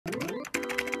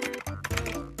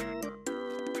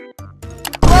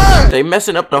They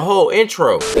messing up the whole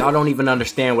intro. Y'all don't even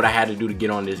understand what I had to do to get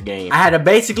on this game. I had to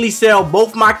basically sell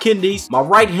both my kidneys, my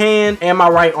right hand, and my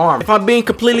right arm. If I'm being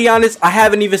completely honest, I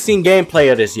haven't even seen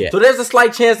gameplay of this yet. So there's a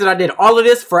slight chance that I did all of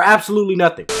this for absolutely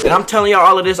nothing. And I'm telling y'all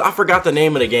all of this, I forgot the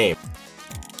name of the game.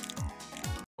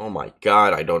 Oh my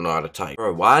god, I don't know how to type.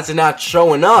 Bro, why is it not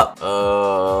showing up?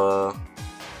 I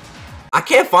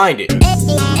can't find it.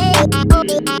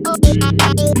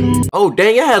 Oh,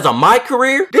 dang, it has a My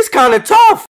Career? This kind of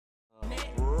tough.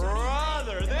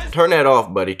 Turn that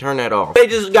off, buddy. Turn that off. They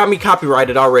just got me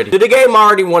copyrighted already. Did the game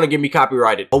already want to get me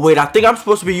copyrighted? Oh, wait. I think I'm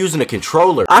supposed to be using a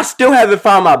controller. I still haven't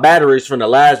found my batteries from the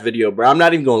last video, bro. I'm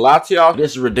not even gonna lie to y'all.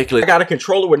 This is ridiculous. I got a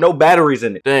controller with no batteries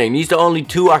in it. Dang, these the only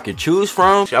two I can choose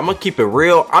from. I'm gonna keep it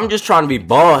real. I'm just trying to be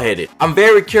bald-headed. I'm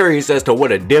very curious as to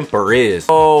what a dimper is.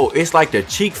 Oh, it's like the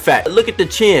cheek fat. Look at the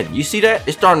chin. You see that?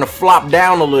 It's starting to flop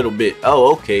down a little bit.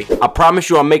 Oh, okay. I promise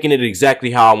you I'm making it exactly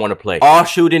how I want to play. All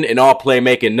shooting and all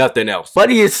playmaking, nothing else.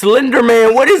 Buddy is Slender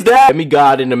Man, what is that? Let me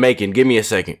God in the making. Give me a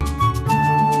second.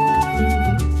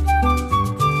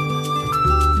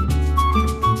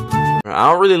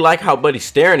 I don't really like how Buddy's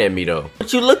staring at me though.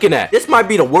 What you looking at? This might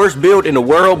be the worst build in the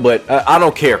world, but I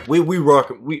don't care. We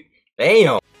rock.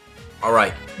 Damn. All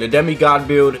right, the demigod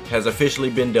build has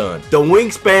officially been done. The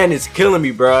wingspan is killing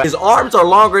me, bro. His arms are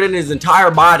longer than his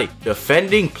entire body.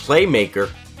 Defending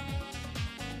playmaker.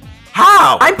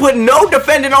 How? I'm putting no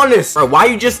defending on this. Bro, why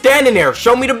you just standing there?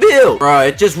 Show me the build. Bro,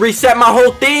 it just reset my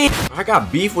whole thing. I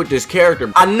got beef with this character.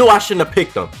 I knew I shouldn't have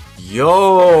picked him.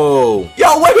 Yo,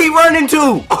 what he running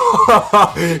to?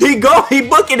 He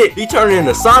booking it. He turning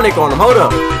into Sonic on him. Hold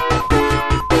up.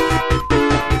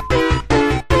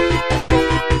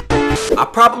 I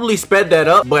probably sped that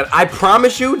up, but I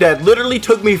promise you that literally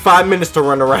took me 5 minutes to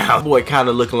run around. Boy, kind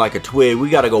of looking like a twig. We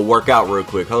gotta go work out real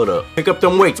quick. Hold up. Pick up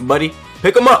them weights, buddy.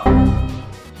 Pick them up.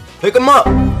 Pick them up.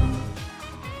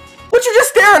 What you just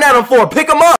staring at him for? Pick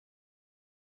them up.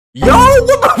 Yo,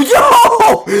 what the,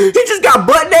 yo! He just got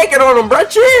butt naked on him, bro.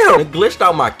 Chill. It glitched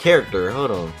out my character. Hold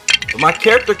on. But my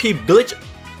character keep glitching.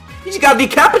 He just got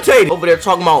decapitated. Over there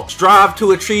talking about strive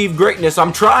to achieve greatness.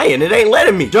 I'm trying. It ain't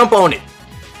letting me. Jump on it.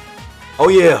 Oh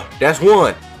yeah, that's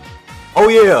one. Oh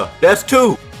yeah, that's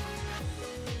two.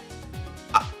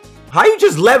 How you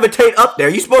just levitate up there?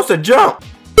 You supposed to jump.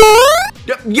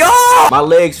 Yo! My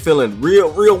legs feeling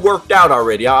real worked out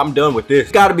already. I'm done with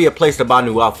this. Gotta be a place to buy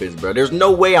new outfits, bro. There's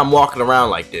no way I'm walking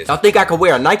around like this. Y'all think I could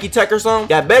wear a Nike Tech or something?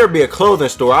 That better be a clothing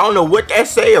store. I don't know what that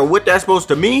say or what that's supposed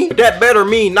to mean, but that better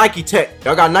mean Nike Tech.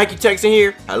 Y'all got Nike Techs in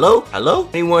here? Hello? Hello?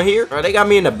 Anyone here? Bro, they got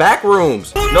me in the back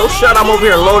rooms. No shut, I'm over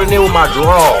here loading in with my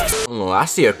drawers. Hold on, I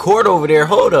see a cord over there.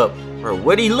 Hold up. Bro,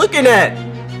 what he looking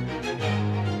at?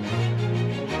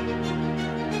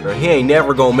 Bro, he ain't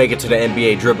never gonna make it to the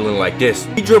NBA dribbling like this.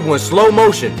 He dribbling slow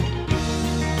motion.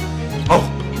 Oh.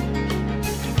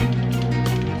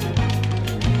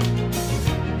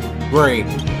 Green.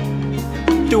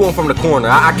 Do one from the corner.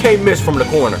 I can't miss from the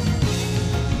corner.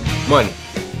 Money.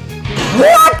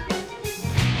 What?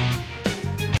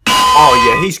 Oh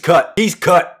yeah, he's cut. He's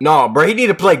cut. Nah, bro, he need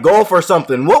to play golf or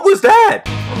something. What was that?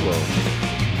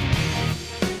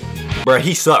 Bro,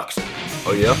 he sucks.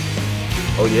 Oh yeah.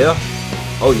 Oh yeah.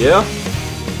 Oh yeah?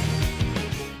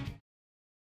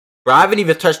 Bro, I haven't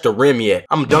even touched the rim yet.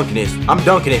 I'm dunking this. I'm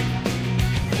dunking it.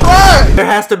 There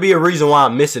has to be a reason why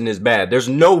I'm missing this bad. There's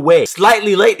no way.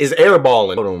 Slightly late is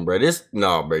airballing. Hold on, bro.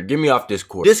 No, bro. Get me off this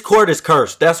court. This court is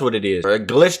cursed. That's what it is. Bro, it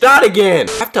glitched out again.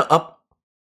 I have to up.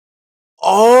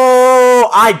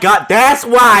 Oh, that's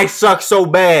why I suck so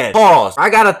bad. Pause. I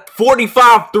got a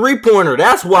 45 three-pointer.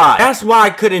 That's why. That's why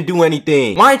I couldn't do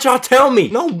anything. Why didn't y'all tell me?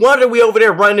 No wonder we over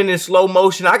there running in slow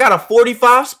motion. I got a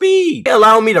 45 speed. They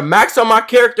allowing me to max on my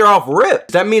character off rip.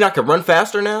 Does that mean I can run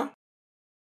faster now?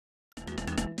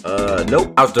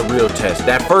 Nope. That was the real test.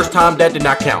 That first time, that did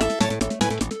not count.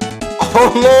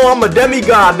 Oh no, I'm a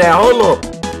demigod now. Hold on.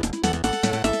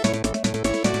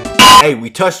 Hey, we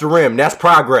touched the rim. That's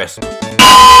progress.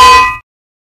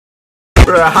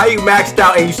 Bro, how you maxed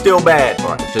out and you still bad?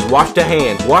 All right, just wash the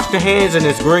hands. Wash the hands and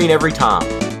it's green every time.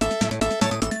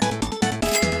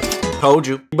 Told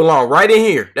you. You belong right in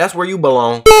here. That's where you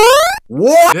belong.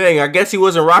 What? Dang, I guess he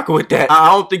wasn't rocking with that. I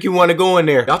don't think you want to go in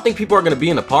there. Y'all think people are going to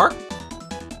be in the park?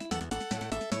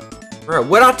 Bro,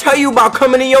 what'd I tell you about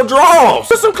coming in your drawers?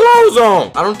 Put some clothes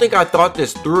on. I don't think I thought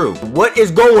this through. What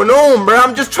is going on, bro?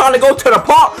 I'm just trying to go to the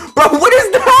park. Bro, what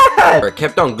is that? that? It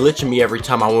kept on glitching me every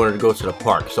time I wanted to go to the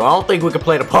park. So I don't think we can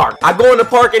play the park. I go in the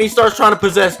park and he starts trying to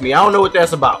possess me. I don't know what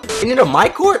that's about. Isn't it a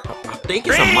mic court? I think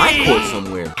it's a mic court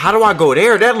somewhere. How do I go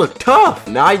there? That looked tough.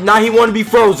 Now he want to be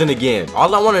frozen again.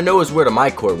 All I want to know is where the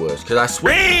mic court was. Because I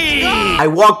swear I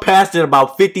walked past it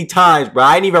about 50 times, bro.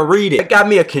 I didn't even read it. It got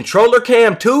me a controller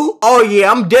cam too? Oh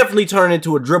yeah, I'm definitely turning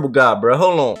into a dribble god, bro.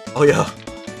 Hold on. Oh yeah.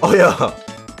 Oh yeah.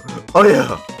 Oh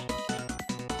yeah.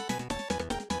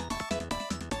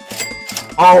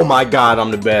 Oh my god, I'm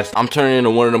the best. I'm turning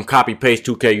into one of them copy-paste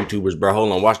 2K YouTubers, bro.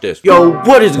 Hold on, watch this. Yo,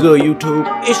 what is good, YouTube?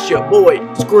 It's your boy,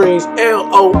 Screens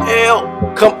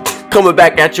LOL. Coming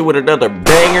back at you with another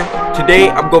banger. Today,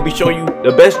 I'm gonna be showing you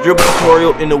the best dribble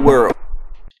tutorial in the world.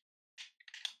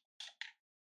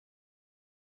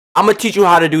 I'm gonna teach you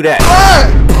how to do that.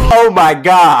 Oh my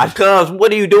god. Cuz,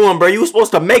 what are you doing, bro? You were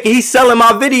supposed to make it. He's selling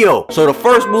my video. So the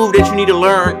first move that you need to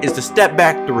learn is the step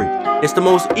back three. It's the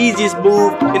most easiest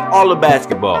move in all of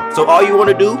basketball. So all you want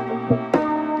to do,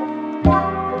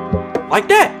 like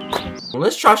that. Well,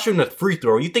 let's try shooting a free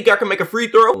throw. You think I can make a free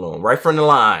throw? Hold on, right from the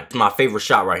line. It's my favorite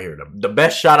shot right here. The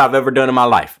best shot I've ever done in my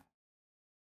life.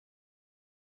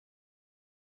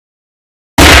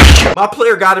 My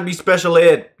player gotta be special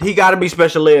ed. He gotta be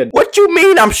special ed. What you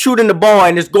mean I'm shooting the ball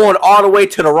and it's going all the way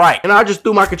to the right? And I just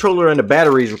threw my controller and the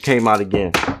batteries came out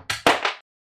again.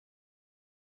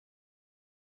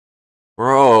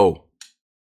 Bro.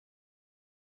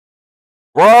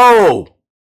 Bro.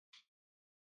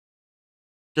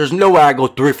 There's no way I go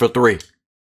 3 for 3.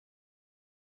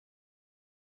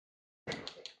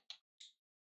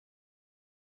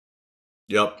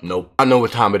 Yep, nope. I know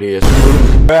what time it is.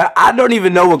 Bruh, I don't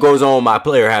even know what goes on with my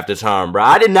player half the time, bro.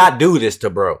 I did not do this to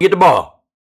bro. Get the ball.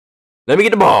 Let me get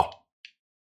the ball.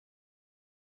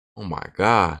 Oh my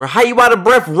god. Bro, how you out of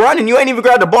breath running? You ain't even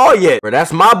grabbed the ball yet. Bro,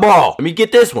 that's my ball. Let me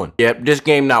get this one. Yep, this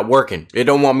game not working. It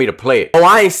don't want me to play it. Oh,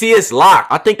 I ain't see it's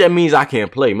locked. I think that means I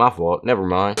can't play. My fault. Never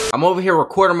mind. I'm over here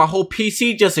recording. My whole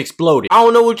PC just exploded. I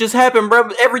don't know what just happened, bro.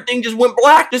 Everything just went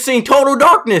black. Just seen total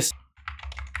darkness.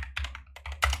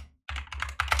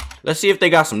 Let's see if they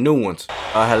got some new ones.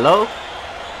 Hello?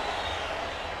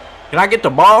 Can I get the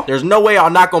ball? There's no way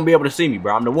I'm not gonna be able to see me,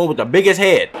 bro. I'm the one with the biggest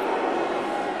head.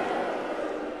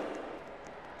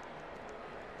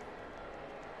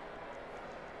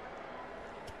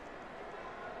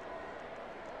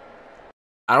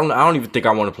 I don't even think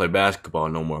I want to play basketball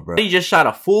no more, bro. He just shot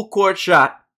a full court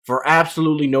shot for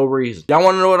absolutely no reason. Y'all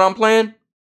want to know what I'm playing?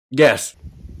 Guess.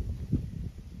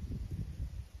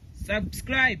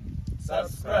 Subscribe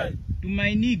to my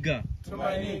nigga.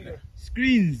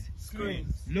 Screens.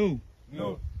 Low.